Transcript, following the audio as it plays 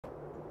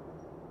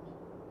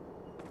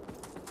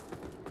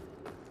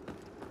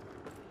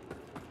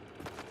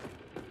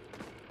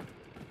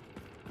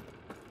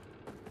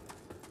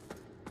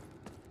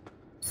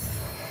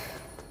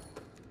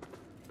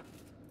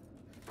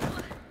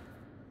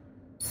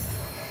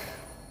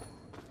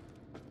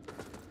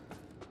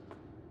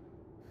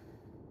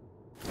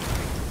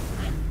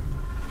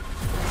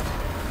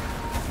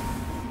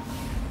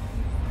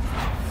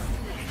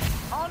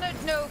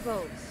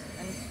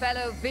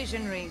fellow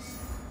visionaries,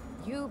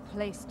 you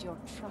placed your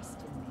trust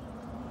in me.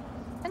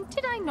 And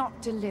did I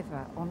not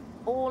deliver on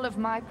all of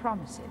my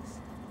promises?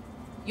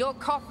 Your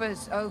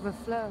coffers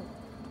overflow.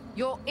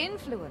 Your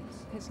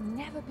influence has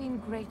never been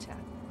greater.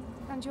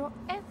 And your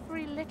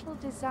every little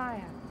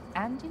desire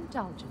and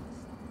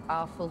indulgence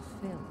are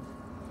fulfilled.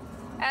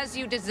 As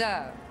you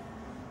deserve.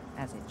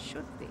 As it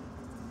should be.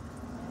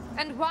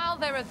 And while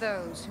there are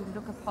those who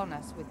look upon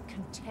us with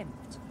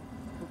contempt,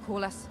 who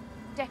call us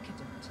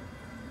decadent,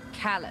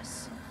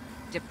 callous,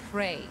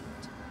 depraved,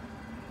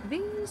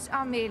 these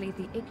are merely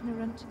the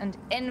ignorant and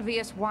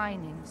envious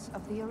whinings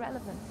of the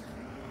irrelevant.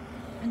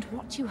 And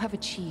what you have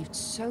achieved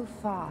so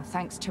far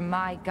thanks to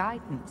my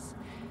guidance,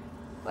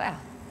 well,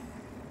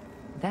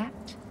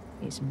 that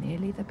is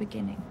merely the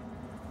beginning.